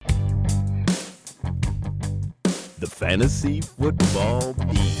The Fantasy Football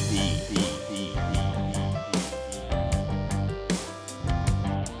Beat.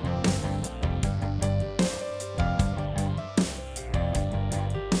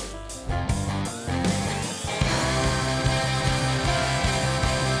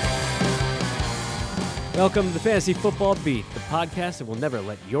 Welcome to the Fantasy Football Beat, the podcast that will never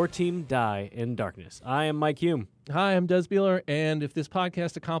let your team die in darkness. I am Mike Hume. Hi, I'm Des Bieler, and if this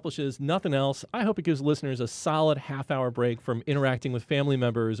podcast accomplishes nothing else, I hope it gives listeners a solid half-hour break from interacting with family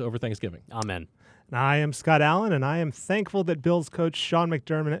members over Thanksgiving. Amen. And I am Scott Allen, and I am thankful that Bills coach Sean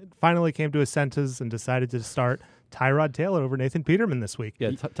McDermott finally came to his senses and decided to start Tyrod Taylor over Nathan Peterman this week.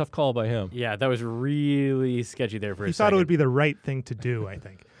 Yeah, tough call by him. Yeah, that was really sketchy there for a second. He thought it would be the right thing to do, I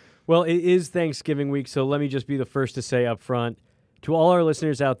think. Well, it is Thanksgiving week, so let me just be the first to say up front, to all our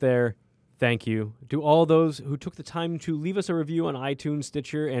listeners out there, thank you. To all those who took the time to leave us a review on iTunes,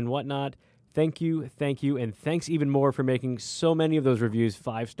 Stitcher, and whatnot, thank you, and thanks even more for making so many of those reviews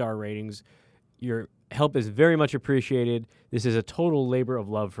 5-star ratings. Your help is very much appreciated. This is a total labor of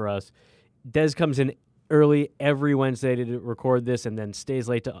love for us. Des comes in early every Wednesday to record this and then stays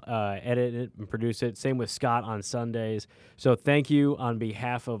late to edit it and produce it. Same with Scott on Sundays. So thank you on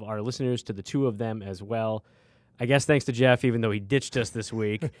behalf of our listeners to the two of them as well. I guess thanks to Jeff, even though he ditched us this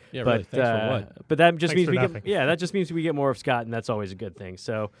week. Yeah, but, really. Thanks for what? But that just Thanks means for nothing. that just means we get more of Scott, and that's always a good thing.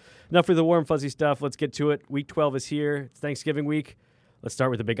 So enough for the warm, fuzzy stuff. Let's get to it. Week 12 is here. It's Thanksgiving week. Let's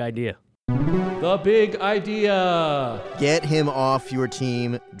start with the big idea. The big idea. Get him off your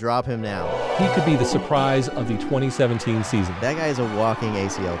team. Drop him now. He could be the surprise of the 2017 season. That guy is a walking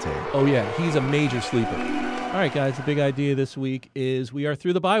ACL tear. Oh, yeah, he's a major sleeper. All right, guys, the big idea this week is we are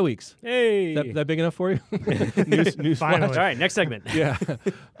through the bye weeks. Hey! That big enough for you? News Finally. All right, next segment. Yeah.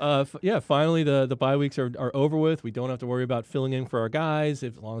 Finally, the bye weeks are over with. We don't have to worry about filling in for our guys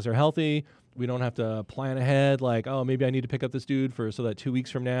as long as they're healthy. We don't have to plan ahead like, oh, maybe I need to pick up this dude so that 2 weeks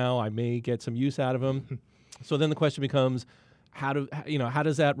from now I may get some use out of him. So then the question becomes, how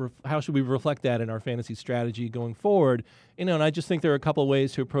should we reflect that in our fantasy strategy going forward? And I just think there are a couple of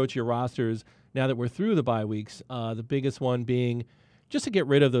ways to approach your rosters now that we're through the bye weeks. The biggest one being just to get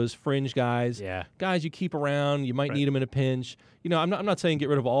rid of those fringe guys. Yeah. Guys you keep around, you might need them in a pinch. I'm not saying get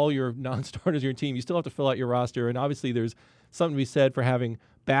rid of all your non-starters on your team. You still have to fill out your roster, and obviously there's something to be said for having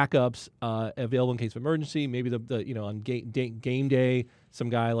backups available in case of emergency. Maybe on game day, some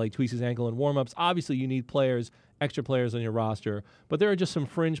guy like tweaks his ankle in warmups. Obviously, you need extra players on your roster, but there are just some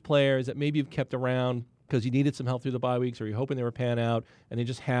fringe players that maybe you've kept around because you needed some help through the bye weeks, or you're hoping they were pan out and they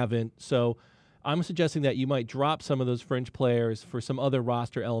just haven't. So I'm suggesting that you might drop some of those fringe players for some other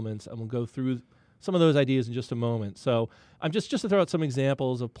roster elements, and we'll go through some of those ideas in just a moment. So I'm just to throw out some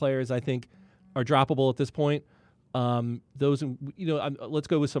examples of players I think are droppable at this point. Let's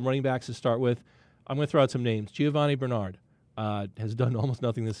go with some running backs to start with. I'm going to throw out some names. Giovanni Bernard has done almost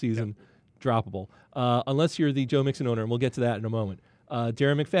nothing this season. Yep. Droppable. Unless you're the Joe Mixon owner, and we'll get to that in a moment.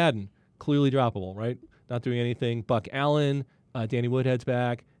 Darren McFadden, clearly droppable, right? Not doing anything. Buck Allen, Danny Woodhead's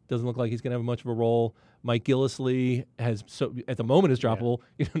back. Doesn't look like he's going to have much of a role. Mike Gillislee at the moment is droppable.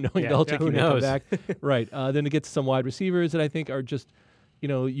 Yeah. Knowing Belichick, he may come knows? back. Right. Then to get to some wide receivers that I think are just,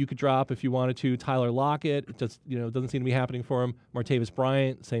 you could drop if you wanted to. Tyler Lockett, it just, doesn't seem to be happening for him. Martavis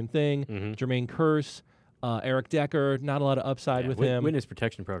Bryant, same thing. Mm-hmm. Jermaine Kearse, Eric Decker, not a lot of upside with him. Witness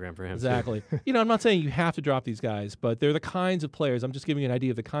protection program for him. Exactly. I'm not saying you have to drop these guys, but they're the kinds of players. I'm just giving you an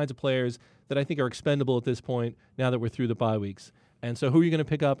idea of the kinds of players that I think are expendable at this point now that we're through the bye weeks. And so who are you going to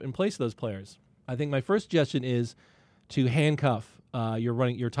pick up in place of those players? I think my first suggestion is to handcuff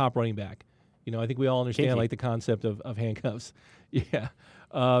your top running back. I think we all understand the concept of handcuffs. Yeah.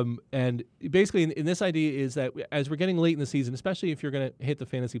 And basically in this idea is that as we're getting late in the season, especially if you're going to hit the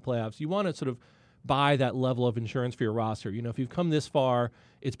fantasy playoffs, you want to sort of buy that level of insurance for your roster. If you've come this far,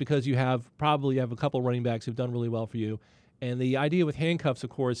 it's because you probably have a couple running backs who've done really well for you. And the idea with handcuffs, of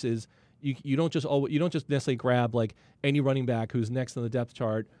course, is you don't just necessarily grab like any running back who's next on the depth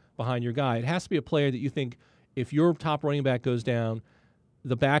chart behind your guy. It has to be a player that you think if your top running back goes down,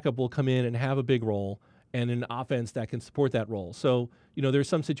 the backup will come in and have a big role and an offense that can support that role. So, there's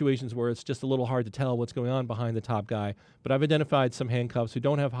some situations where it's just a little hard to tell what's going on behind the top guy. But I've identified some handcuffs who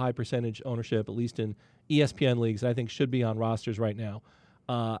don't have high percentage ownership, at least in ESPN leagues, that I think should be on rosters right now.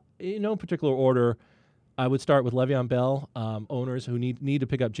 In no particular order, I would start with Le'Veon Bell, owners who need to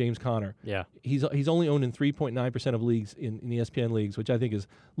pick up James Conner. Yeah. He's only owned in 3.9% of leagues in ESPN leagues, which I think is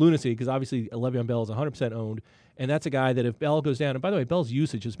lunacy because obviously Le'Veon Bell is 100% owned. And that's a guy that if Bell goes down, and by the way, Bell's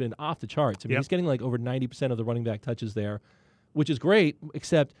usage has been off the charts. I mean, He's getting like over 90% of the running back touches there, which is great,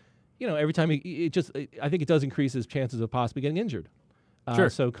 except, every time I think it does increase his chances of possibly getting injured. Sure.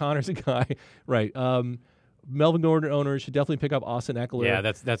 So Connor's a guy, right. Melvin Gordon owners should definitely pick up Austin Eckler. Yeah,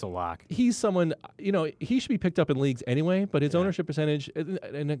 that's a lock. He's someone, he should be picked up in leagues anyway, but his ownership percentage,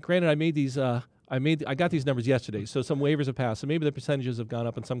 and granted, I got these numbers yesterday, so some waivers have passed, so maybe the percentages have gone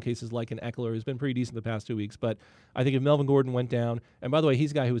up in some cases, like an Eckler who's been pretty decent the past 2 weeks, but I think if Melvin Gordon went down, and by the way,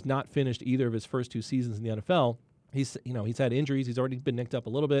 he's a guy who has not finished either of his first 2 seasons in the NFL. He's had injuries. He's already been nicked up a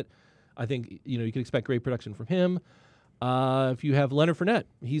little bit. I think, you can expect great production from him. If you have Leonard Fournette,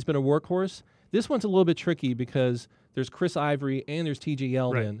 he's been a workhorse. This one's a little bit tricky because there's Chris Ivory and there's T.J.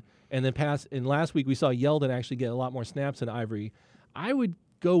 Yeldon. Right. And last week we saw Yeldon actually get a lot more snaps than Ivory. I would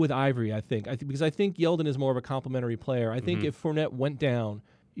go with Ivory, because I think Yeldon is more of a complimentary player. I think if Fournette went down,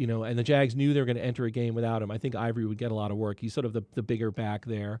 and the Jags knew they were going to enter a game without him, I think Ivory would get a lot of work. He's sort of the bigger back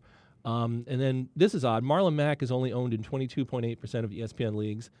there. And then this is odd. Marlon Mack is only owned in 22.8% of ESPN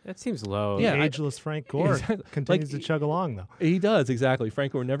leagues. That seems low. Yeah, ageless Frank Gore continues to chug along, though. He does, exactly.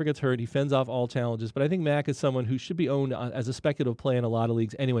 Frank Gore never gets hurt. He fends off all challenges. But I think Mack is someone who should be owned as a speculative play in a lot of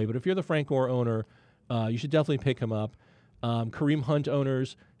leagues anyway. But if you're the Frank Gore owner, you should definitely pick him up. Kareem Hunt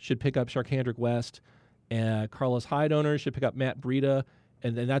owners should pick up Sharkhandrick West. Carlos Hyde owners should pick up Matt Breida.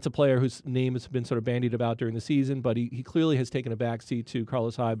 And that's a player whose name has been sort of bandied about during the season, but he clearly has taken a backseat to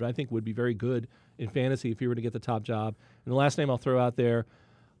Carlos Hyde, but I think would be very good in fantasy if he were to get the top job. And the last name I'll throw out there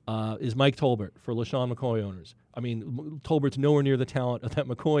is Mike Tolbert for LaShawn McCoy owners. I mean, Tolbert's nowhere near the talent that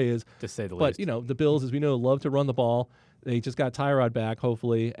McCoy is. To say the least. But, the Bills, as we know, love to run the ball. They just got Tyrod back,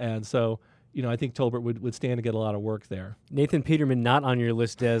 hopefully, and so I think Tolbert would stand to get a lot of work there. Nathan Peterman not on your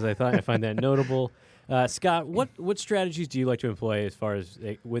list, Des. I find that notable. Scott, what strategies do you like to employ as far as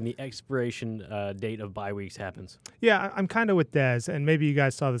when the expiration date of bye weeks happens? Yeah, I'm kind of with Des, and maybe you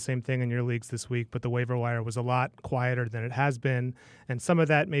guys saw the same thing in your leagues this week, but the waiver wire was a lot quieter than it has been, and some of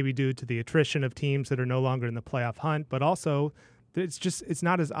that may be due to the attrition of teams that are no longer in the playoff hunt, but also it's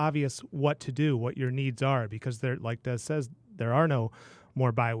not as obvious what to do, what your needs are, because there, like Des says, there are no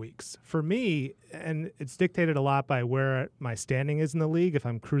more bye weeks. For me, and it's dictated a lot by where my standing is in the league, if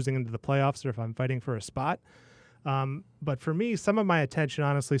I'm cruising into the playoffs or if I'm fighting for a spot. But for me, some of my attention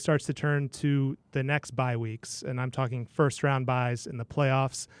honestly starts to turn to the next bye weeks, and I'm talking first-round byes in the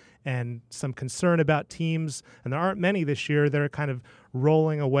playoffs and some concern about teams, and there aren't many this year, that are kind of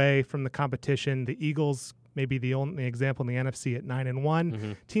rolling away from the competition. The Eagles may be the only example in the NFC at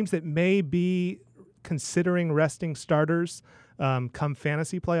 9-1. Teams that may be considering resting starters come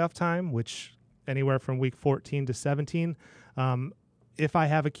fantasy playoff time, which anywhere from week 14 to 17. If I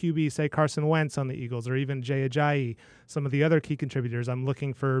have a QB, say Carson Wentz on the Eagles, or even Jay Ajayi, some of the other key contributors, I'm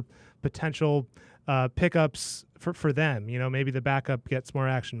looking for potential pickups for them. Maybe the backup gets more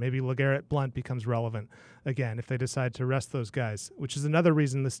action. Maybe LeGarrette Blount becomes relevant again if they decide to rest those guys, which is another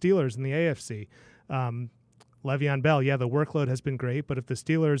reason the Steelers in the AFC. Le'Veon Bell, the workload has been great, but if the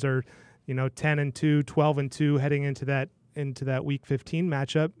Steelers are 10-2, 12-2 heading into that week 15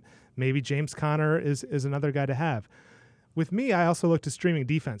 matchup, maybe James Conner is another guy to have. With me, I also look to streaming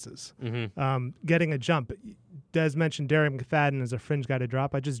defenses, getting a jump. Des mentioned Darren McFadden as a fringe guy to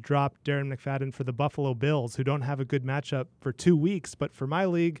drop. I just dropped Darren McFadden for the Buffalo Bills, who don't have a good matchup for 2 weeks. But for my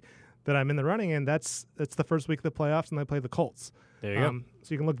league that I'm in the running in, that's the first week of the playoffs, and they play the Colts. There you go.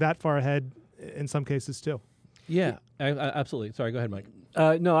 So you can look that far ahead in some cases too. Yeah, absolutely. Sorry, go ahead, Mike.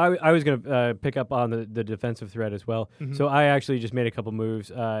 No, I was going to pick up on the defensive threat as well. So I actually just made a couple moves.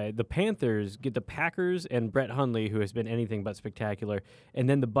 The Panthers get the Packers and Brett Hundley, who has been anything but spectacular, and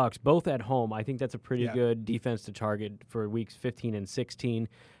then the Bucks, both at home. I think that's a pretty good defense to target for weeks 15 and 16.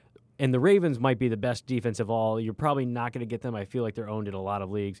 And the Ravens might be the best defense of all. You're probably not going to get them. I feel like they're owned in a lot of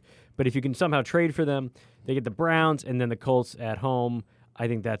leagues. But if you can somehow trade for them, they get the Browns and then the Colts at home. I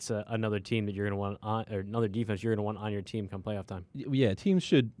think that's another team that you're going to want on, or another defense you're going to want on your team come playoff time. Yeah,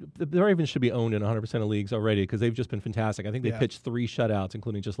 the Ravens should be owned in 100% of leagues already because they've just been fantastic. I think they pitched 3 shutouts,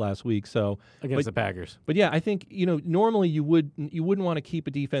 including just last week. So against the Packers. But yeah, I think normally you wouldn't want to keep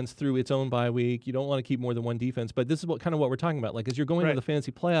a defense through its own bye week. You don't want to keep more than one defense. But this is what we're talking about. Like as you're going into the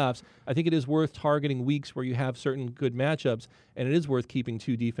fantasy playoffs, I think it is worth targeting weeks where you have certain good matchups, and it is worth keeping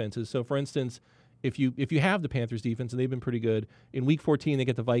 2 defenses. So for instance, if you have the Panthers defense, and they've been pretty good, in Week 14 they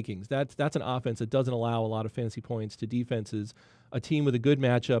get the Vikings. That's an offense that doesn't allow a lot of fantasy points to defenses. A team with a good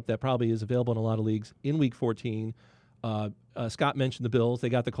matchup that probably is available in a lot of leagues in Week 14. Scott mentioned the Bills. They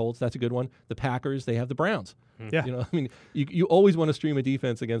got the Colts. That's a good one. The Packers. They have the Browns. Yeah. You always want to stream a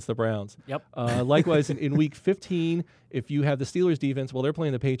defense against the Browns. Yep. Likewise, in Week 15, if you have the Steelers defense, well, they're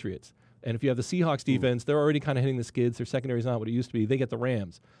playing the Patriots. And if you have the Seahawks defense, they're already kind of hitting the skids. Their secondary is not what it used to be. They get the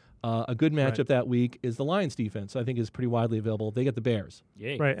Rams. A good matchup that week is the Lions defense. I think is pretty widely available. They get the Bears.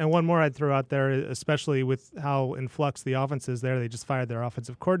 Yay. Right, and one more I'd throw out there, especially with how in flux the offense is there. They just fired their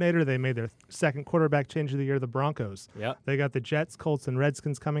offensive coordinator. They made their second quarterback change of the year, the Broncos. Yep. They got the Jets, Colts, and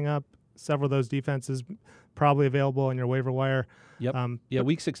Redskins coming up. Several of those defenses probably available on your waiver wire. Yep.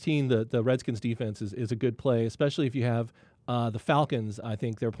 Week 16, the Redskins defense is a good play, especially if you have the Falcons. I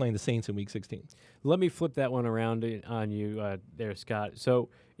think they're playing the Saints in Week 16. Let me flip that one around on you there, Scott. So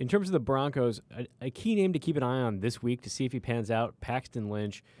in terms of the Broncos, a key name to keep an eye on this week to see if he pans out, Paxton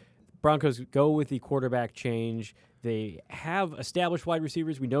Lynch. Broncos go with the quarterback change. They have established wide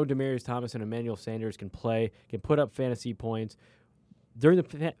receivers. We know Demaryius Thomas and Emmanuel Sanders can play, can put up fantasy points. During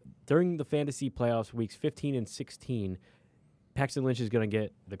the fantasy playoffs, weeks 15 and 16, Paxton Lynch is going to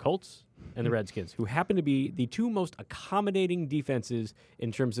get the Colts and the Redskins, who happen to be the two most accommodating defenses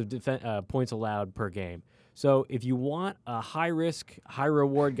in terms of points allowed per game. So if you want a high-risk,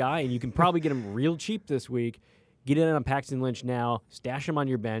 high-reward guy, and you can probably get him real cheap this week, get in on Paxton Lynch now, stash him on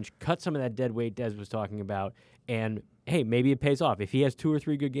your bench, cut some of that dead weight Des was talking about, and hey, maybe it pays off. If he has 2 or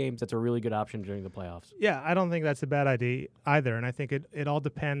 3 good games, that's a really good option during the playoffs. Yeah, I don't think that's a bad idea either. And I think it all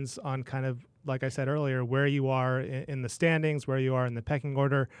depends on kind of, like I said earlier, where you are in the standings, where you are in the pecking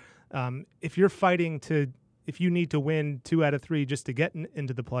order. If you're if you need to win 2 out of 3 just to get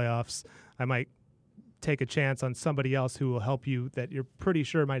into the playoffs, I might take a chance on somebody else who will help you that you're pretty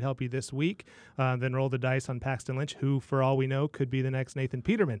sure might help you this week, then roll the dice on Paxton Lynch, who, for all we know, could be the next Nathan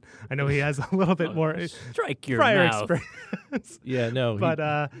Peterman. I know he has a little bit more strike your prior mouth. experience. Yeah, no,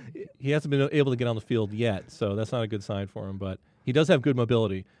 but he hasn't been able to get on the field yet, so that's not a good sign for him. But he does have good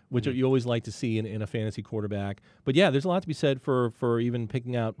mobility, which you always like to see in a fantasy quarterback. But yeah, there's a lot to be said for even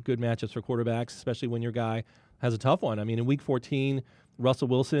picking out good matchups for quarterbacks, especially when your guy has a tough one. I mean, in Week 14, Russell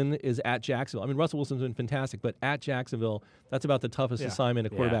Wilson is at Jacksonville. I mean, Russell Wilson's been fantastic, but at Jacksonville, that's about the toughest assignment a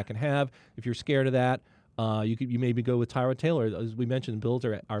quarterback can have. If you're scared of that, you maybe go with Tyrod Taylor. As we mentioned, Bills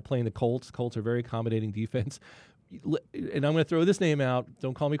are playing the Colts. Colts are very accommodating defense. And I'm going to throw this name out.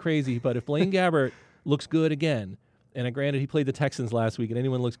 Don't call me crazy, but if Blaine Gabbert looks good again, and granted he played the Texans last week, and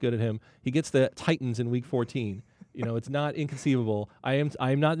anyone looks good at him, he gets the Titans in Week 14. You know, it's not inconceivable. I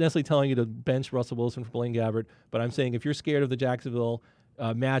am not necessarily telling you to bench Russell Wilson for Blaine Gabbert, but I'm saying if you're scared of the Jacksonville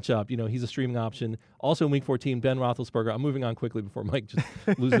matchup, you know, he's a streaming option. Also in Week 14, Ben Roethlisberger. I'm moving on quickly before Mike just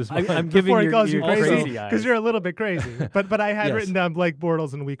loses. I'm giving before he calls you crazy eyes. because you're a little bit crazy. But I had written down Blake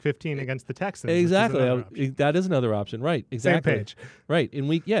Bortles in Week 15 against the Texans. Exactly, that is another option. Right, exactly. Same page. Right in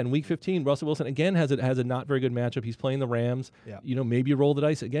Week 15, Russell Wilson again has a not very good matchup. He's playing the Rams. Yeah. You know, maybe you roll the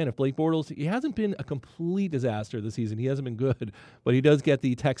dice again. If Blake Bortles, he hasn't been a complete disaster this season. He hasn't been good, but he does get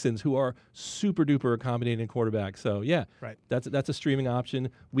the Texans, who are super duper accommodating quarterbacks. So yeah, right. That's a streaming option.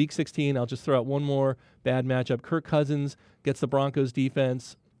 Week 16, I'll just throw out one more bad matchup. Kirk Cousins gets the Broncos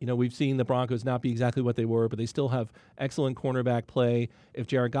defense. You know, we've seen the Broncos not be exactly what they were, but they still have excellent cornerback play. If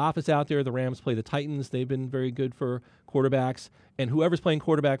Jared Goff is out there, the Rams play the Titans. They've been very good for quarterbacks. And whoever's playing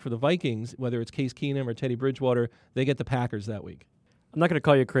quarterback for the Vikings, whether it's Case Keenum or Teddy Bridgewater, they get the Packers that week. I'm not going to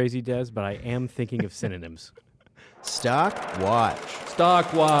call you crazy, Des, but I am thinking of synonyms. Stock watch.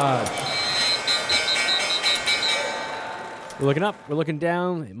 Stock watch. We're looking up, we're looking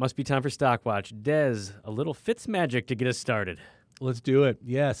down. It must be time for Stock Watch. Des, a little Fitzmagic to get us started. Let's do it.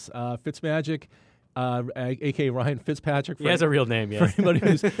 Yes, Fitzmagic, a.k.a. Ryan Fitzpatrick. He has a real name, yes. For anybody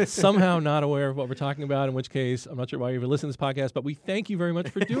who's somehow not aware of what we're talking about, in which case, I'm not sure why you even listen to this podcast, but we thank you very much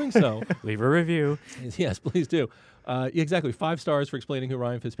for doing so. Leave a review. Yes, please do. Exactly, 5 stars for explaining who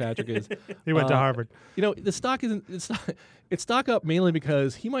Ryan Fitzpatrick is. He went to Harvard. You know, the stock isn't. It's stock up mainly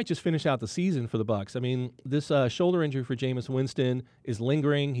because he might just finish out the season for the Bucs. I mean, this shoulder injury for Jameis Winston is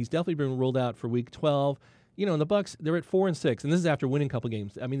lingering. He's definitely been ruled out for Week 12. You know, and the Bucs, they're at 4-6, and this is after winning a couple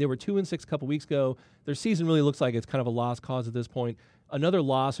games. I mean, they were 2-6 a couple weeks ago. Their season really looks like it's kind of a lost cause at this point. Another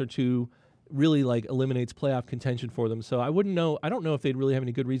loss or two really eliminates playoff contention for them. So I don't know if they'd really have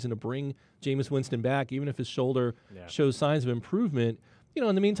any good reason to bring Jameis Winston back, even if his shoulder shows signs of improvement. You know,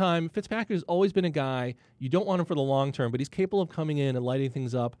 in the meantime, Fitzpatrick has always been a guy, you don't want him for the long term, but he's capable of coming in and lighting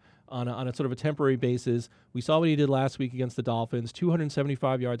things up on a sort of a temporary basis. We saw what he did last week against the Dolphins,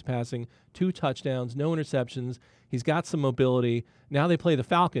 275 yards passing, 2 touchdowns, no interceptions. He's got some mobility. Now they play the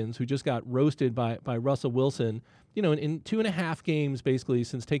Falcons, who just got roasted by Russell Wilson. You know, in 2.5 games, basically,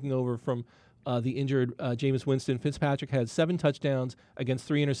 since taking over from the injured Jameis Winston, Fitzpatrick had 7 touchdowns against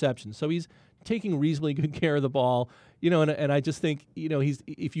 3 interceptions. So he's taking reasonably good care of the ball. You know, and I just think, you know,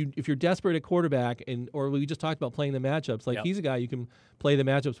 if you're desperate at quarterback, or we just talked about playing the matchups, he's a guy you can play the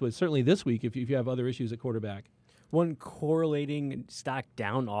matchups with, certainly this week if you have other issues at quarterback. One correlating stock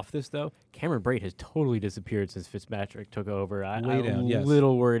down off this, though, Cameron Brate has totally disappeared since Fitzpatrick took over. I'm a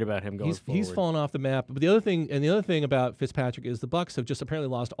little worried about him going forward. He's fallen off the map. But the other thing about Fitzpatrick is the Bucs have just apparently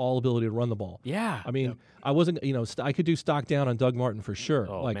lost all ability to run the ball. Yeah. I mean, I wasn't, I could do stock down on Doug Martin for sure.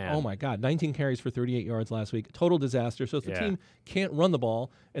 Oh, man. Oh my God, 19 carries for 38 yards last week. Total disaster. So if the team can't run the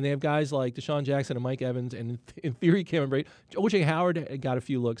ball, and they have guys like Deshaun Jackson and Mike Evans, and in theory, Cameron Brate, O.J. Howard got a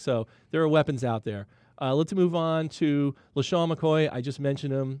few looks. So there are weapons out there. Let's move on to LaShawn McCoy. I just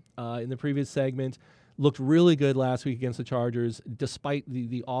mentioned him in the previous segment. Looked really good last week against the Chargers, despite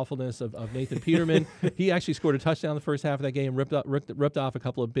the awfulness of Nathan Peterman. He actually scored a touchdown in the first half of that game, ripped off a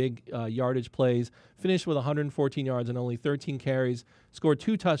couple of big yardage plays, finished with 114 yards and only 13 carries, scored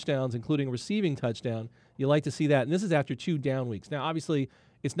 2 touchdowns, including a receiving touchdown. You like to see that. And this is after 2 down weeks. Now, obviously,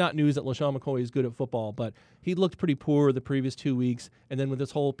 it's not news that LaShawn McCoy is good at football, but he looked pretty poor the previous 2 weeks. And then with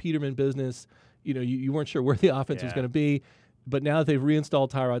this whole Peterman business, you weren't sure where the offense was going to be. But now that they've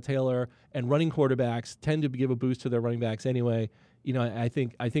reinstalled Tyrod Taylor, and running quarterbacks tend to give a boost to their running backs anyway, I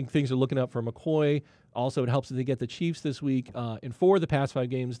think things are looking up for McCoy. Also, it helps that they get the Chiefs this week. In 4 of the past 5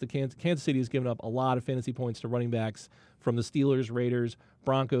 games, the Kansas City has given up a lot of fantasy points to running backs from the Steelers, Raiders,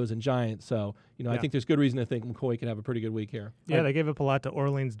 Broncos, and Giants. So, I think there's good reason to think McCoy could have a prettle good week here. Yeah, they gave up a lot to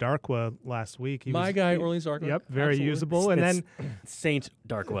Orleans Darkwa last week. Orleans Darkwa. Yep, very Absolutely. usable. And then Saint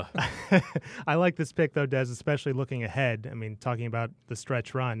Darkwa. I like this pick, though, Des, especially looking ahead. I mean, talking about the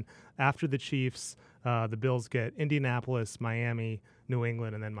stretch run. After the Chiefs, the Bills get Indianapolis, Miami, New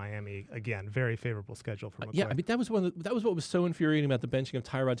England, and then Miami again. Very favorable schedule for McCoy. Yeah, I mean that was what was so infuriating about the benching of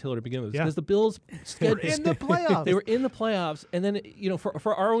Tyrod Taylor to begin with, because the Bills were in the playoffs. They were in the playoffs, and then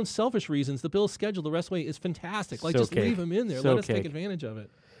for our own selfish reasons, the Bills' schedule the rest of the way is fantastic. Like, just leave him in there. Let us take advantage of it.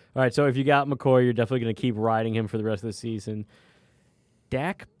 All right, so if you got McCoy, you're definitely going to keep riding him for the rest of the season.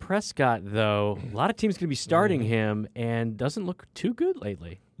 Dak Prescott, though, a lot of teams going to be starting him, and doesn't look too good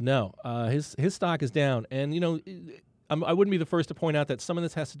lately. No, his stock is down, and I wouldn't be the first to point out that some of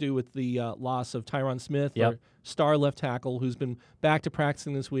this has to do with the loss of Tyron Smith, our star left tackle, who's been back to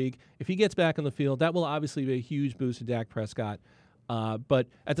practicing this week. If he gets back on the field, that will obviously be a huge boost to Dak Prescott. But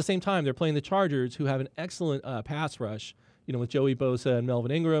at the same time, they're playing the Chargers, who have an excellent pass rush. With Joey Bosa and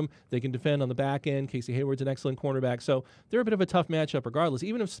Melvin Ingram, they can defend on the back end. Casey Hayward's an excellent cornerback. So they're a bit of a tough matchup regardless,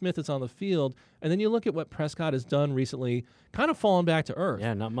 even if Smith is on the field. And then you look at what Prescott has done recently, kind of fallen back to earth.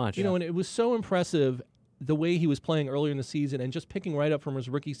 Yeah, not much. And it was so impressive the way he was playing earlier in the season, and just picking right up from his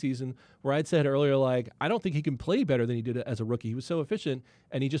rookie season, where I'd said earlier, I don't think he can play better than he did as a rookie. He was so efficient,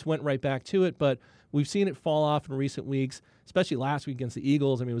 and he just went right back to it. But we've seen it fall off in recent weeks, especially last week against the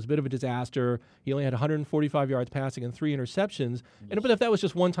Eagles. I mean, it was a bit of a disaster. He only had 145 yards passing and 3 interceptions. But if that was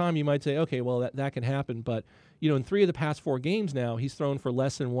just one time, you might say, okay, well, that can happen. But, in 3 of the past 4 games now, he's thrown for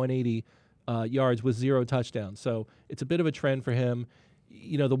less than 180 yards with 0 touchdowns. So it's a bit of a trend for him.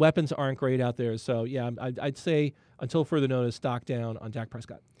 The weapons aren't great out there. So, I'd say until further notice, stock down on Dak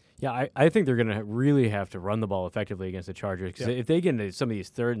Prescott. Yeah, I think they're going to really have to run the ball effectively against the Chargers, because if they get into some of these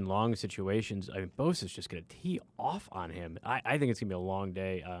 3rd and long situations, Bosa's just going to tee off on him. I think it's going to be a long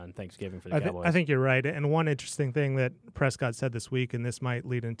day on Thanksgiving for the Cowboys. I think you're right. And one interesting thing that Prescott said this week, and this might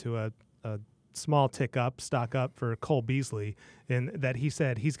lead into a small stock up for Cole Beasley, in that he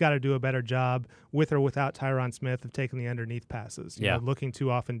said he's got to do a better job with or without Tyron Smith of taking the underneath passes. You know, looking too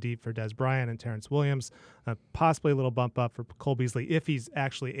often deep for Des Bryant and Terrence Williams. Possibly a little bump up for Cole Beasley if he's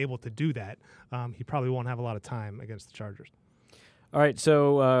actually able to do that. He probably won't have a lot of time against the Chargers. All right,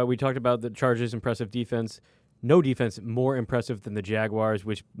 so we talked about the Chargers' impressive defense. No defense more impressive than the Jaguars,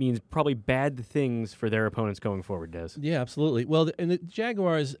 which means probably bad things for their opponents going forward, Des. Yeah, absolutely. Well, and the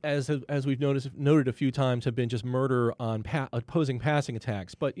Jaguars, as we've noted a few times, have been just murder on opposing passing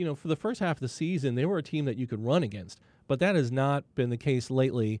attacks. But, for the first half of the season, they were a team that you could run against. But that has not been the case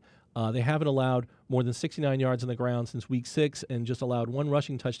lately. They haven't allowed more than 69 yards on the ground since Week 6 and just allowed 1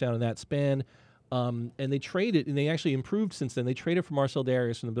 rushing touchdown in that span. And they traded, and they actually improved since then. They traded for Marcel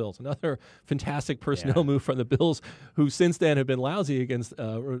Darius from the Bills, another fantastic personnel move from the Bills, who since then have been lousy against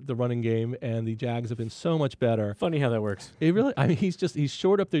the running game, and the Jags have been so much better. Funny how that works. It really, he's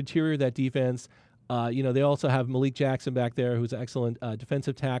shored up the interior of that defense. They also have Malik Jackson back there, who's an excellent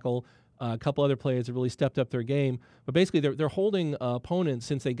defensive tackle. A couple other players have really stepped up their game. But basically, they're holding opponents,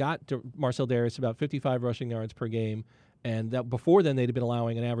 since they got to Marcel Darius, about 55 rushing yards per game. And that before then, they'd been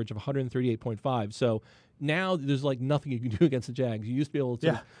allowing an average of 138.5. So now there's nothing you can do against the Jags. You used to be able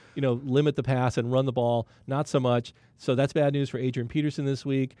to, limit the pass and run the ball. Not so much. So that's bad news for Adrian Peterson this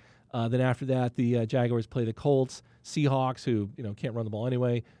week. Then after that, the Jaguars play the Colts, Seahawks, who can't run the ball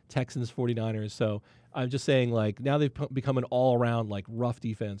anyway, Texans, 49ers. So I'm just saying, now they've become an all-around rough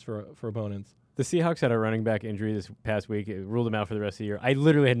defense for opponents. The Seahawks had a running back injury this past week. It ruled him out for the rest of the year. I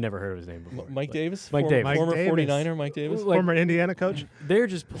literally had never heard of his name before. Mike Davis? Mike Davis. Former Davis. 49er Mike Davis? Like- Former Indiana coach. They're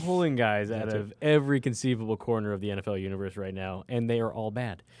just pulling guys out That's of every conceivable corner of the NFL universe right now, and they are all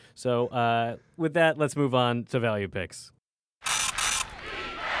bad. So with that, let's move on to value picks.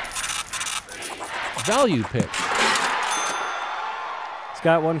 Value picks.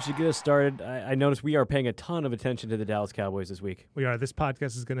 Scott, why don't you get us started? I noticed we are paying a ton of attention to the Dallas Cowboys this week. We are. This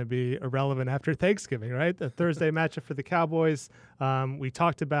podcast is going to be irrelevant after Thanksgiving, right? The Thursday matchup for the Cowboys. We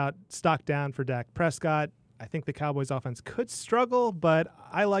talked about stock down for Dak Prescott. I think the Cowboys offense could struggle, but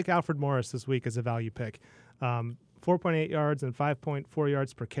I like Alfred Morris this week as a value pick. 4.8 yards and 5.4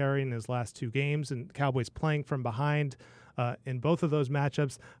 yards per carry in his last two games, and Cowboys playing from behind in both of those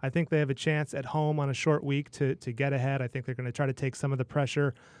matchups. I think they have a chance at home on a short week to get ahead. I think they're going to try to take some of the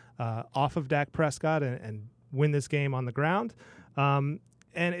pressure off of Dak Prescott and win this game on the ground. And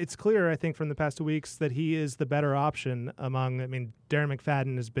it's clear, I think, from the past 2 weeks that he is the better option among, Darren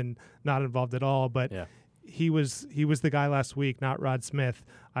McFadden has been not involved at all, but he was the guy last week, not Rod Smith.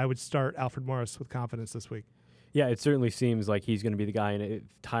 I would start Alfred Morris with confidence this week. Yeah, it certainly seems like he's going to be the guy, and if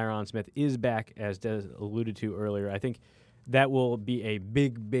Tyron Smith is back, as Des alluded to earlier, I think that will be a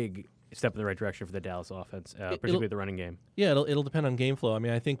big step in the right direction for the Dallas offense, particularly the running game. Yeah, it'll depend on game flow.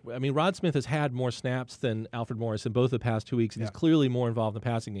 I think Rod Smith has had more snaps than Alfred Morris in both the past 2 weeks, and he's clearly more involved in the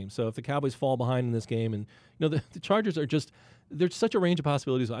passing game. So if the Cowboys fall behind in this game, and the Chargers are just there's such a range of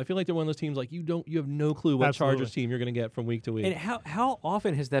possibilities. I feel like they're one of those teams like you have no clue what Chargers team you're going to get from week to week. And how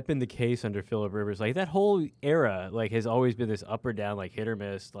often has that been the case under Phillip Rivers? Like that whole era, has always been this up or down, hit or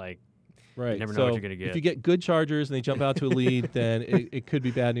miss, Right. You never know what you're going to get. If you get good Chargers and they jump out to a lead, then it could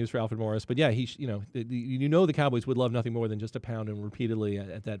be bad news for Alfred Morris. But yeah, the Cowboys would love nothing more than just to pound him repeatedly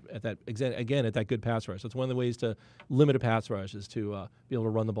at that good pass rush. That's one of the ways to limit a pass rush is to be able to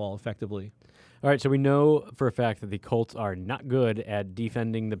run the ball effectively. All right, so we know for a fact that the Colts are not good at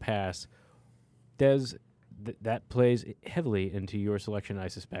defending the pass. That plays heavily into your selection, I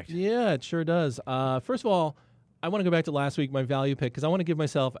suspect. Yeah, it sure does. First of all, I want to go back to last week, my value pick, because I want to give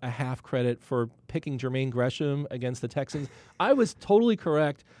myself a half credit for picking Jermaine Gresham against the Texans. I was totally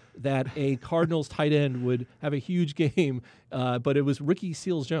correct that a Cardinals tight end would have a huge game, but it was Ricky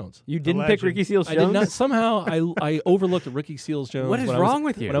Seals-Jones. You didn't pick Ricky Seals-Jones? I did not. Somehow, I overlooked Ricky Seals-Jones. What is wrong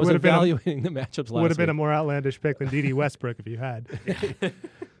with you? When I was evaluating the matchups last week. Would have been a more outlandish pick than D.D. Westbrook if you had.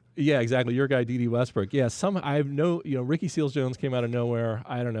 Yeah, exactly. Your guy, D.D. Westbrook. Yeah, Ricky Seals-Jones came out of nowhere.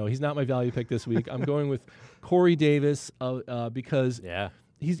 I don't know. He's not my value pick this week. I'm going with Corey Davis because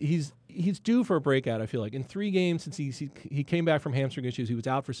he's due for a breakout, I feel like. In 3 games since he came back from hamstring issues, he was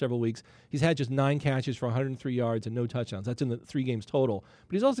out for several weeks. He's had just 9 catches for 103 yards and no touchdowns. That's in the 3 games total.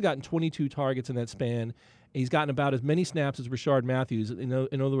 But he's also gotten 22 targets in that span. He's gotten about as many snaps as Rashard Matthews. In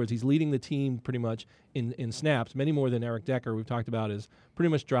other words, he's leading the team pretty much in snaps, many more than Eric Decker, we've talked about, is pretty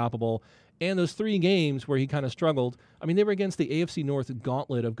much droppable. And those 3 games where he kind of struggled, they were against the AFC North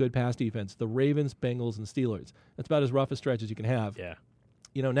gauntlet of good pass defense, the Ravens, Bengals, and Steelers. That's about as rough a stretch as you can have. Yeah.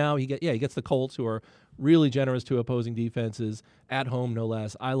 Now he gets the Colts, who are really generous to opposing defenses, at home no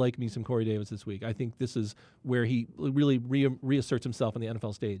less. I like me some Corey Davis this week. I think this is where he really reasserts himself on the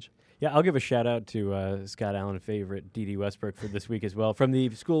NFL stage. Yeah, I'll give a shout-out to Scott Allen's favorite, D.D. Westbrook, for this week as well. From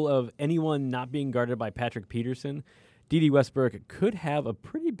the school of anyone not being guarded by Patrick Peterson, D.D. Westbrook could have a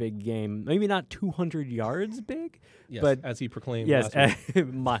pretty big game. Maybe not 200 yards big, yes, but as he proclaimed yes,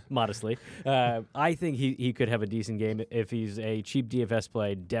 modestly. I think he could have a decent game. If he's a cheap DFS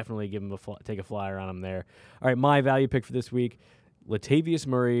play, definitely give him take a flyer on him there. All right, my value pick for this week, Latavius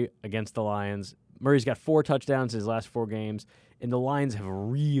Murray against the Lions. Murray's got 4 touchdowns in his last 4 games, and the Lions have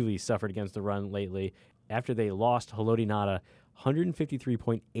really suffered against the run lately. After they lost Haloti Ngata,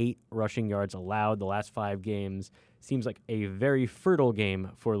 153.8 rushing yards allowed the last 5 games. Seems like a very fertile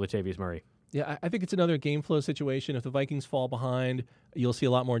game for Latavius Murray. Yeah, I think it's another game flow situation. If the Vikings fall behind, you'll see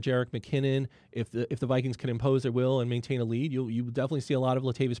a lot more Jerick McKinnon. If the Vikings can impose their will and maintain a lead, you definitely see a lot of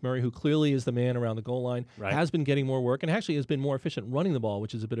Latavius Murray, who clearly is the man around the goal line, has been getting more work, and actually has been more efficient running the ball,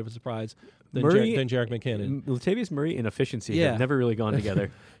 which is a bit of a surprise than Jerick McKinnon. Latavius Murray and efficiency have never really gone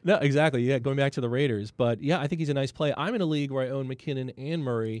together. No, exactly. Yeah, going back to the Raiders. But yeah, I think he's a nice play. I'm in a league where I own McKinnon and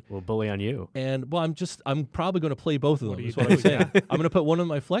Murray. Well, bully on you. And I'm probably going to play both of them. That's what I'm saying. I'm going to put one on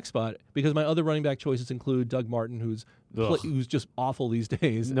my flex spot because my other running back choices include Doug Martin, who's just awful these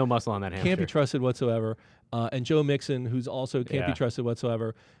days. No muscle on that hamster. Can't be trusted whatsoever. And Joe Mixon, who's also can't be trusted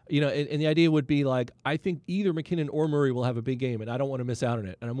whatsoever. And the idea would be I think either McKinnon or Murray will have a big game, and I don't want to miss out on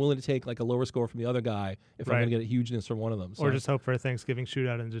it. And I'm willing to take a lower score from the other guy if I'm going to get a hugeness from one of them. So. Or just hope for a Thanksgiving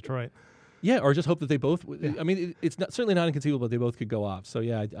shootout in Detroit. Yeah, or just hope that they both. I mean, it's certainly not inconceivable that they both could go off. So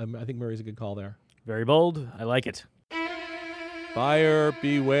yeah, I think Murray's a good call there. Very bold. I like it. Buyer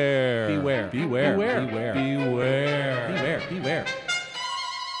beware. Beware. Beware. Beware. Beware. Beware. Beware. Beware.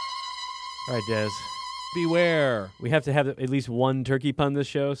 All right, Des. Beware. We have to have at least one turkey pun this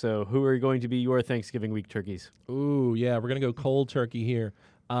show, so who are going to be your Thanksgiving week turkeys? Ooh, yeah, we're going to go cold turkey here.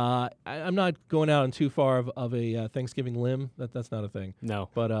 I'm not going out on too far of a Thanksgiving limb. That's not a thing. No.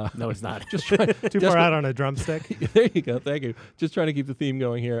 But No, it's not. just try, Too far out on a drumstick. There you go. Thank you. Just trying to keep the theme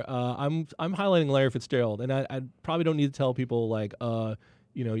going here. I'm highlighting Larry Fitzgerald, and I probably don't need to tell people like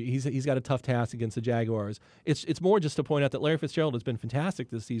he's got a tough task against the Jaguars. It's more just to point out that Larry Fitzgerald has been fantastic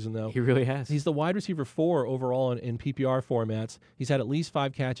this season, though. He really has. He's the wide receiver 4 overall in PPR formats. He's had at least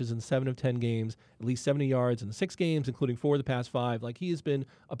 5 catches in 7 of 10 games, at least 70 yards in 6 games, including 4 of the past 5. Like, he has been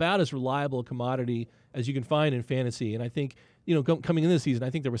about as reliable a commodity as you can find in fantasy. And I think, coming into the season, I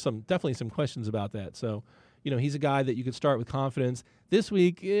think there were definitely some questions about that. So, he's a guy that you could start with confidence. This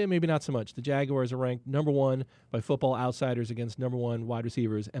week, maybe not so much. The Jaguars are ranked number 1 by Football Outsiders against number 1 wide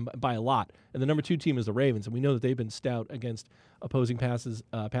receivers, and by a lot. And the number 2 team is the Ravens, and we know that they've been stout against opposing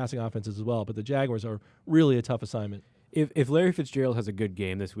passing offenses as well. But the Jaguars are really a tough assignment. If Larry Fitzgerald has a good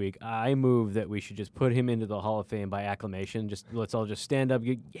game this week, I move that we should just put him into the Hall of Fame by acclamation. Let's all just stand up,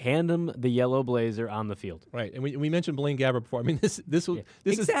 hand him the yellow blazer on the field. Right, and we mentioned Blaine Gabbert before. I mean, this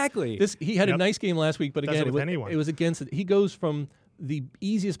exactly. He had a nice game last week, but again, it was against. He goes from the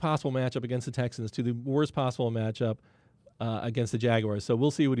easiest possible matchup against the Texans to the worst possible matchup against the Jaguars. So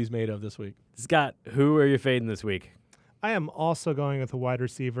we'll see what he's made of this week. Scott, who are you fading this week? I am also going with a wide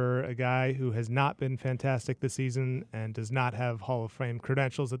receiver, a guy who has not been fantastic this season and does not have Hall of Fame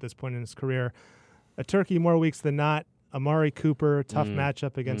credentials at this point in his career. A turkey more weeks than not. Amari Cooper, tough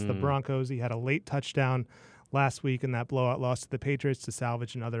matchup against the Broncos. He had a late touchdown last week in that blowout loss to the Patriots to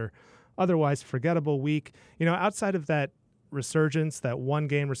salvage another otherwise forgettable week. Outside of that resurgence, that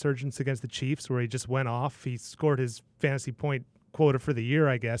one-game resurgence against the Chiefs where he just went off, he scored his fantasy point quota for the year,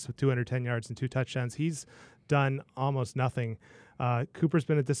 I guess, with 210 yards and 2 touchdowns. He's done almost nothing. Cooper's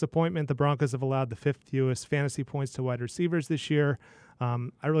been a disappointment. The Broncos have allowed the 5th fewest fantasy points to wide receivers this year. I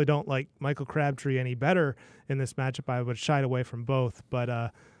really don't like Michael Crabtree any better in this matchup. I would have shied away from both,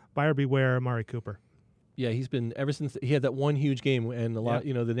 but buyer beware, Amari Cooper. Yeah, he's been ever since he had that one huge game, and a lot.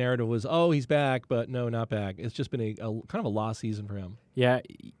 The narrative was, "Oh, he's back," but no, not back. It's just been a kind of a lost season for him. Yeah,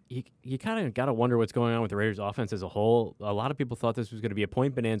 you kind of got to wonder what's going on with the Raiders' offense as a whole. A lot of people thought this was going to be a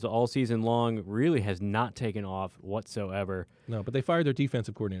point bonanza all season long. Really has not taken off whatsoever. No, but they fired their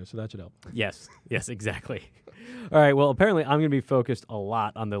defensive coordinator, so that should help. Yes, exactly. All right, well, apparently I'm going to be focused a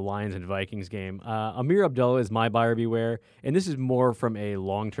lot on the Lions and Vikings game. Amir Abdullah is my buyer beware, and this is more from a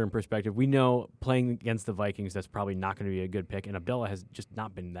long-term perspective. We know playing against the Vikings, that's probably not going to be a good pick, and Abdullah has just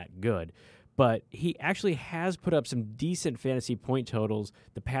not been that good. But he actually has put up some decent fantasy point totals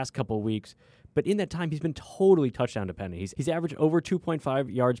the past couple of weeks. But in that time, he's been totally touchdown dependent. He's averaged over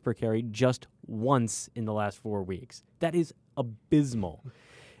 2.5 yards per carry just once in the last 4 weeks. That is abysmal.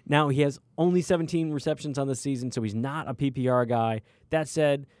 Now, he has only 17 receptions on the season, so he's not a PPR guy. That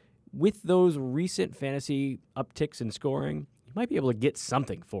said, with those recent fantasy upticks in scoring, you might be able to get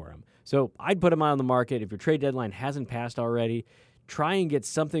something for him. So I'd put him out on the market. If your trade deadline hasn't passed already, try and get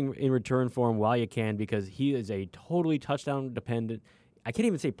something in return for him while you can, because he is a totally touchdown-dependent. I can't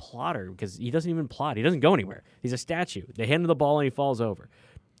even say plotter because he doesn't even plot. He doesn't go anywhere. He's a statue. They hand him the ball and he falls over.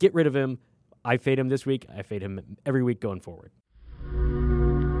 Get rid of him. I fade him this week. I fade him every week going forward.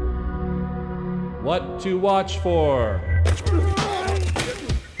 What to watch for?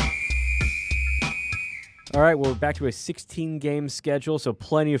 All right, well, we're back to a 16-game schedule, so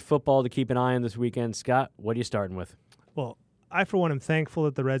plenty of football to keep an eye on this weekend. Scott, what are you starting with? Well, I, for one, am thankful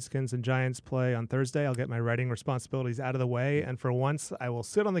that the Redskins and Giants play on Thursday. I'll get my writing responsibilities out of the way, and for once, I will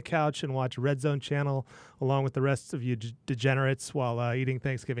sit on the couch and watch Red Zone Channel along with the rest of you degenerates while eating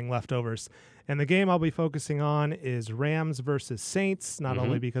Thanksgiving leftovers. And the game I'll be focusing on is Rams versus Saints, not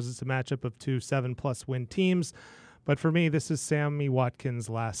only because it's a matchup of 2 7+ win teams, but for me, this is Sammy Watkins'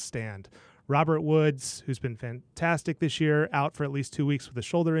 last stand. Robert Woods, who's been fantastic this year, out for at least 2 weeks with a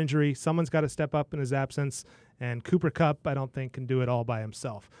shoulder injury. Someone's got to step up in his absence. And Cooper Kupp, I don't think, can do it all by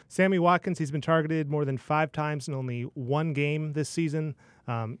himself. Sammy Watkins, he's been targeted more than 5 times in only 1 game this season.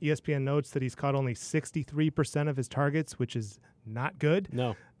 ESPN notes that he's caught only 63% of his targets, which is not good.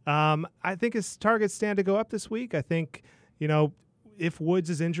 No. I think his targets stand to go up this week. I think, if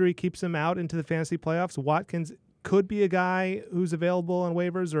Woods' injury keeps him out into the fantasy playoffs, Watkins could be a guy who's available on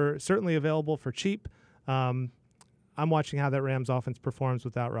waivers or certainly available for cheap. I'm watching how that Rams offense performs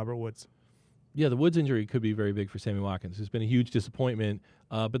without Robert Woods. Yeah, the Woods injury could be very big for Sammy Watkins. It's been a huge disappointment,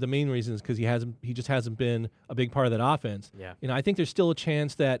 but the main reason is because he just hasn't been a big part of that offense. Yeah. I think there's still a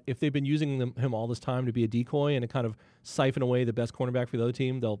chance that if they've been using him all this time to be a decoy and to kind of siphon away the best cornerback for the other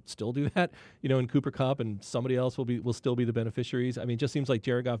team, they'll still do that. In Cooper Kupp, and somebody else will still be the beneficiaries. I mean, it just seems like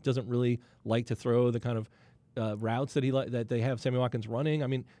Jared Goff doesn't really like to throw the kind of routes that they have Sammy Watkins running. I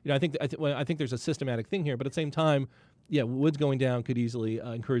mean, I think there's a systematic thing here, but at the same time, yeah, Woods going down could easily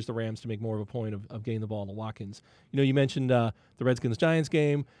encourage the Rams to make more of a point of getting the ball to Watkins. You mentioned the Redskins-Giants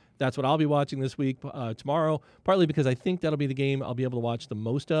game. That's what I'll be watching this week, tomorrow, partly because I think that'll be the game I'll be able to watch the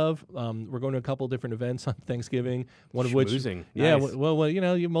most of. We're going to a couple of different events on Thanksgiving, one of which... Schmoozing. Yeah, Nice. well, you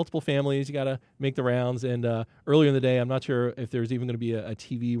have multiple families. You got to make the rounds. And earlier in the day, I'm not sure if there's even going to be a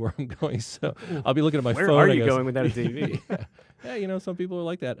TV where I'm going, so I'll be looking at my phone. Where are I you guess. going without a TV? Yeah, some people are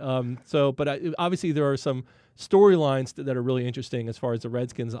like that. But obviously there are some storylines that are really interesting as far as the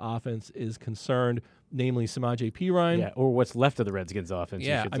Redskins offense is concerned, namely Samaje Perine. Yeah, or what's left of the Redskins offense.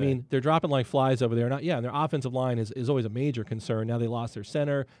 Yeah, I mean, they're dropping like flies over there. And their offensive line is always a major concern. Now they lost their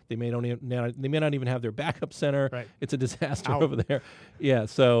center. They may not even have their backup center. Right. It's a disaster over there. Yeah,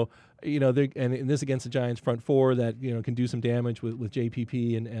 so and this against the Giants front four that can do some damage with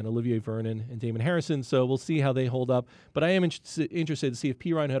JPP and Olivier Vernon and Damon Harrison. So we'll see how they hold up. But I am interested to see if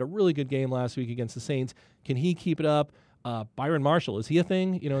Perine had a really good game last week against the Saints. Can he keep it up? Byron Marshall, is he a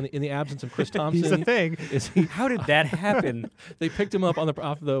thing? In the absence of Chris Thompson, He's a thing. Is he? How did that happen? They picked him up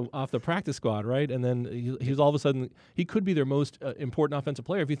off the practice squad, right? And then he was all of a sudden he could be their most important offensive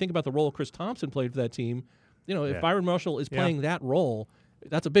player. If you think about the role Chris Thompson played for that team, if Byron Marshall is playing that role,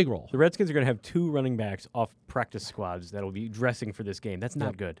 that's a big role. The Redskins are going to have 2 running backs off practice squads that will be dressing for this game. That's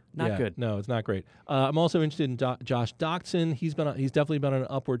not good. Not good. No, it's not great. I'm also interested in Josh Doxson. He's definitely been on an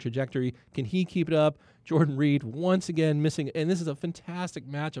upward trajectory. Can he keep it up? Jordan Reed once again missing, and this is a fantastic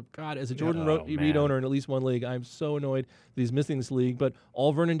matchup. God, as a Jordan Reed owner in at least one league, I'm so annoyed that he's missing this league. But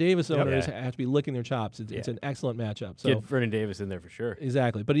all Vernon Davis owners have to be licking their chops. It's an excellent matchup. So get Vernon Davis in there for sure.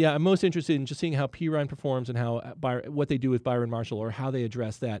 Exactly. But yeah, I'm most interested in just seeing how Perine performs and how what they do with Byron Marshall or how they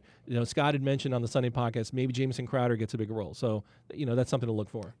address that. Scott had mentioned on the Sunday podcast maybe Jamison Crowder gets a bigger role. So that's something to look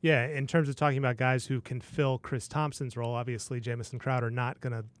for. Yeah, in terms of talking about guys who can fill Chris Thompson's role, obviously Jamison Crowder not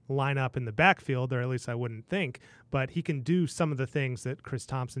going to line up in the backfield, or at least I wouldn't think, but he can do some of the things that Chris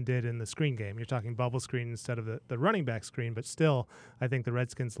Thompson did in the screen game. You're talking bubble screen instead of the running back screen, but still, I think the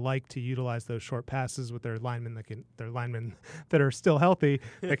Redskins like to utilize those short passes with their linemen that are still healthy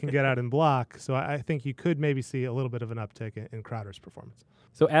that can get out and block. So I think you could maybe see a little bit of an uptick in Crowder's performance.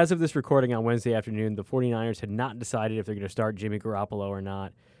 So as of this recording on Wednesday afternoon, the 49ers had not decided if they're going to start Jimmy Garoppolo or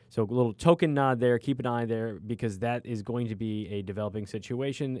not. So a little token nod there. Keep an eye there because that is going to be a developing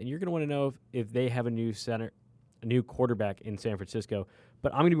situation, and you're going to want to know if they have a new quarterback in San Francisco.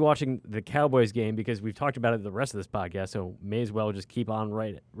 But I'm going to be watching the Cowboys game because we've talked about it the rest of this podcast, so may as well just keep on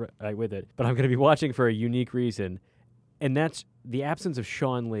right with it. But I'm going to be watching for a unique reason, and that's the absence of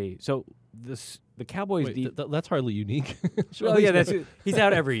Sean Lee. So the Cowboys... that's hardly unique. Well, yeah, he's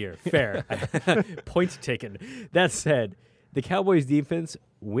out every year. Fair. Points taken. That said, the Cowboys' defense,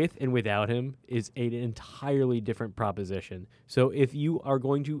 with and without him, is an entirely different proposition. So if you are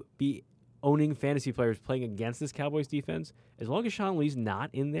going to be owning fantasy players playing against this Cowboys defense, as long as Sean Lee's not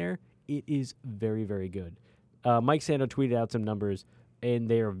in there, it is very, very good. Mike Sando tweeted out some numbers, and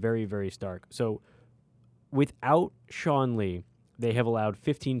they are very, very stark. So without Sean Lee, they have allowed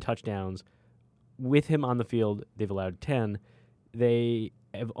 15 touchdowns. With him on the field, they've allowed 10. They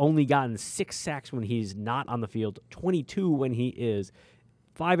have only gotten 6 sacks when he's not on the field, 22 when he is.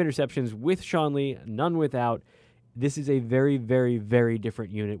 5 interceptions with Sean Lee, none without. This is a very, very, very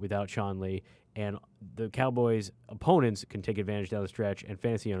different unit without Sean Lee, and the Cowboys' opponents can take advantage down the stretch, and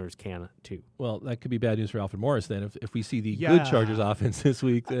fantasy owners can too. Well, that could be bad news for Alfred Morris then. If we see the good Chargers offense this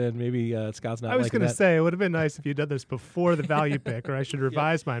week, then maybe Scott's not. I was going to say it would have been nice if you'd done this before the value pick, or I should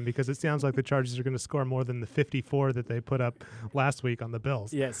revise mine because it sounds like the Chargers are going to score more than the 54 that they put up last week on the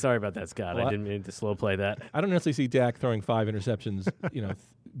Bills. Yeah, sorry about that, Scott. Well, I didn't mean to slow play that. I don't necessarily see Dak throwing 5 interceptions,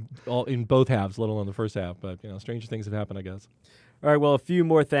 all in both halves, let alone the first half. But stranger things have happened, I guess. All right, well, a few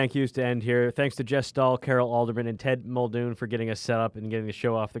more thank yous to end here. Thanks to Jess Stahl, Carol Alderman, and Ted Muldoon for getting us set up and getting the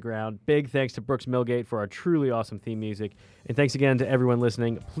show off the ground. Big thanks to Brooks Milgate for our truly awesome theme music. And thanks again to everyone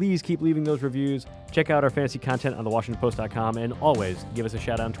listening. Please keep leaving those reviews. Check out our fantasy content on thewashingtonpost.com. And always give us a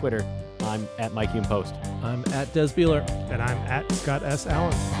shout out on Twitter. I'm at Mike Hume Post. I'm at Des Bieler. And I'm at Scott S.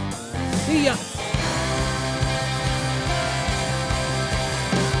 Allen. See ya!